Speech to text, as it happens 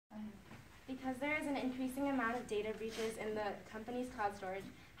because there is an increasing amount of data breaches in the company's cloud storage,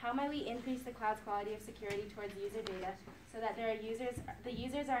 how might we increase the cloud's quality of security towards user data so that the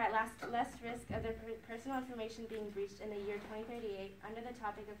users are at less risk of their personal information being breached in the year 2038 under the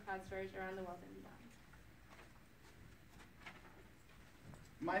topic of cloud storage around the world and beyond?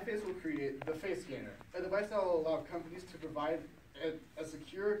 MyFace will create the Face Scanner, a device that will allow companies to provide a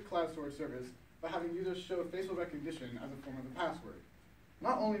secure cloud storage service by having users show facial recognition as a form of the password.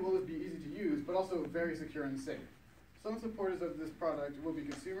 Not only will this be easy to use, but also very secure and safe. Some supporters of this product will be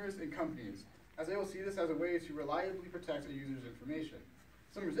consumers and companies, as they will see this as a way to reliably protect a user's information.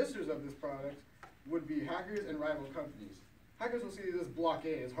 Some resistors of this product would be hackers and rival companies. Hackers will see this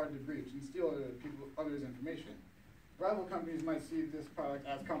blockade as hard to breach and steal others' information. Rival companies might see this product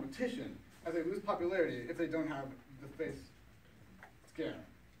as competition, as they lose popularity if they don't have the Face Scanner.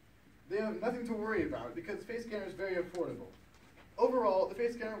 They have nothing to worry about because Face Scanner is very affordable. Overall, the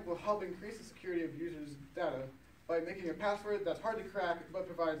Face Scanner will help increase the security of users' data by making a password that's hard to crack but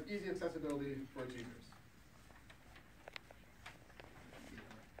provides easy accessibility for its users.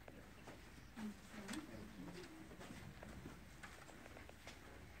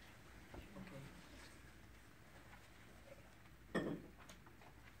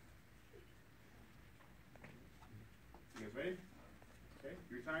 You guys ready? Okay,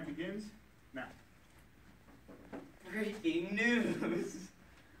 your time begins now. Breaking news!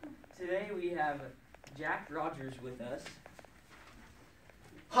 Today we have Jack Rogers with us.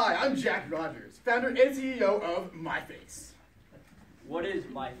 Hi, I'm Jack Rogers, founder and CEO of MyFace. What is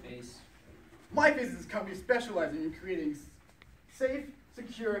MyFace? MyFace is a company specializing in creating safe,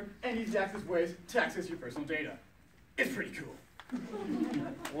 secure, and easy access ways to access your personal data. It's pretty cool.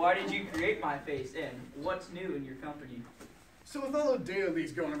 Why did you create MyFace and what's new in your company? So with all the data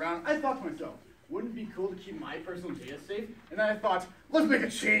leaks going around, I thought to myself, wouldn't it be cool to keep my personal data safe? And then I thought, let's make a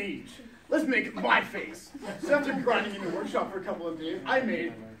change. Let's make MyFace. So after grinding in the workshop for a couple of days, I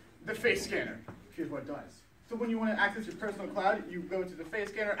made the Face Scanner. Here's what it does. So when you want to access your personal cloud, you go to the Face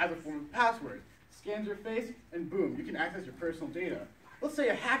Scanner as a form of password. Scans your face, and boom, you can access your personal data. Let's say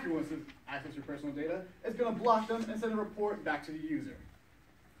a hacker wants to access your personal data. It's going to block them and send a report back to the user.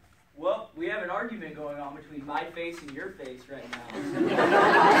 Well, we have an argument going on between my face and your face right now.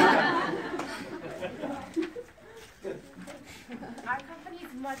 Our company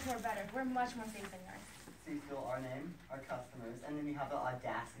is much more better. We're much more safe than yours. So you steal our name, our customers, and then you have the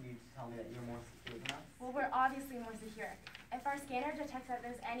audacity to tell me that you're more secure than us? Well, we're obviously more secure. If our scanner detects that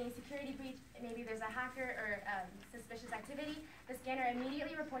there's any security breach, maybe there's a hacker or suspicious activity, the scanner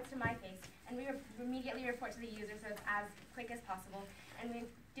immediately reports to MyFace, and we immediately report to the user so it's as quick as possible. And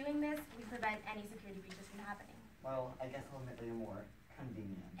doing this, we prevent any security breaches from happening. Well, I guess I'll admit that you're more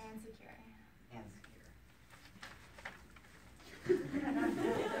convenient. And secure. And secure.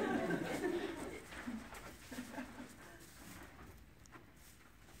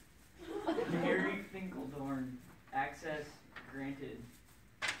 Harry Finkeldorn, access granted.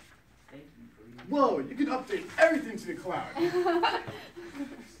 Thank you for your... Whoa, you can update everything to the cloud.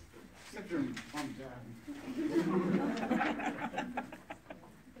 Except your mom and dad.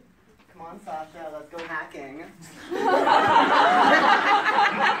 Come on, Sasha, let's go hacking.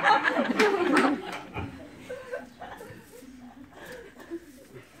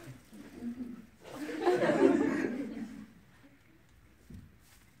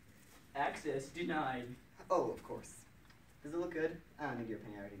 Access denied. Oh, of course. Does it look good? I don't think your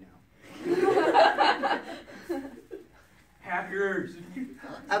opinion, I already know. Hackers!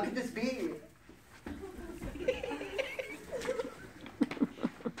 How could this be?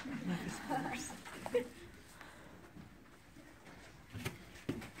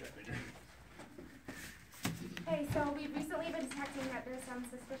 Hey, so we've recently been detecting that there's some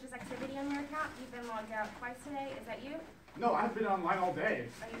suspicious activity on your account. You've been logged out twice today. Is that you? No, I've been online all day.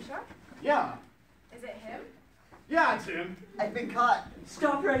 Are you sure? Yeah. Is it him? Yeah, it's him. I've been caught.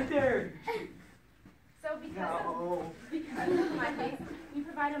 Stop right there! So because of MyFace, we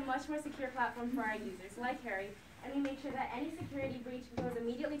provide a much more secure platform for our users, like Harry, and we make sure that any security breach goes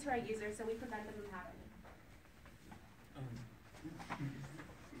immediately to our users so we prevent them from happening.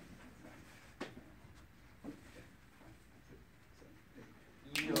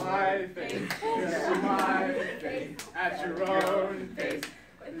 MyFace, yes, MyFace, at your own pace,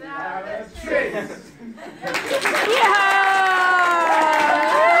 without a trace.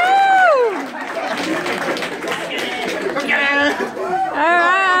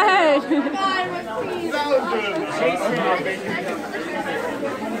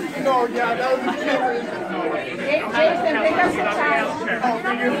 No, yeah, that was a killer. Jason, pick up some time. Oh,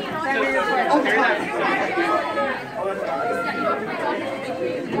 for you. Okay.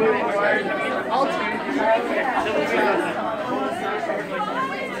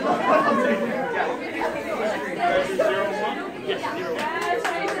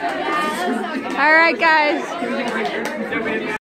 All right, guys.